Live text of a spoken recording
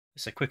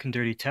It's a quick and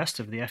dirty test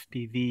of the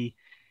FPV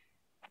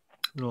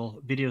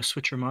little video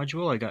switcher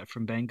module I got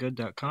from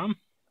Banggood.com.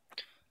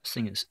 This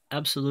thing is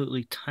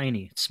absolutely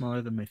tiny. It's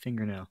smaller than my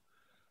fingernail.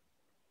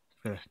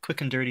 Got a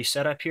quick and dirty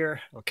setup here.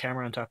 A little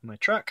camera on top of my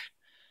truck.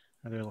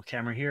 Another little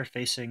camera here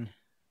facing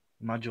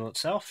the module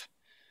itself.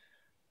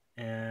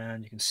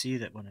 And you can see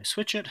that when I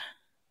switch it,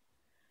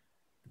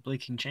 the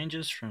blinking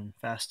changes from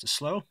fast to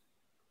slow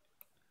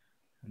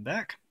and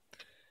back.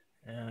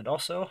 And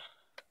also,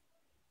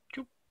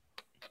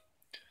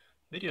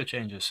 video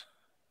changes.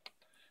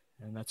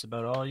 And that's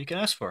about all you can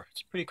ask for.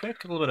 It's pretty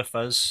quick, a little bit of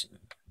fuzz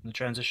in the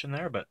transition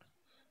there, but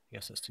I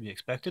guess that's to be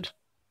expected.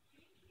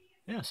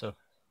 Yeah, so it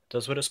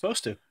does what it's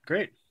supposed to.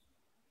 Great.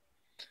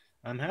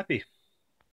 I'm happy.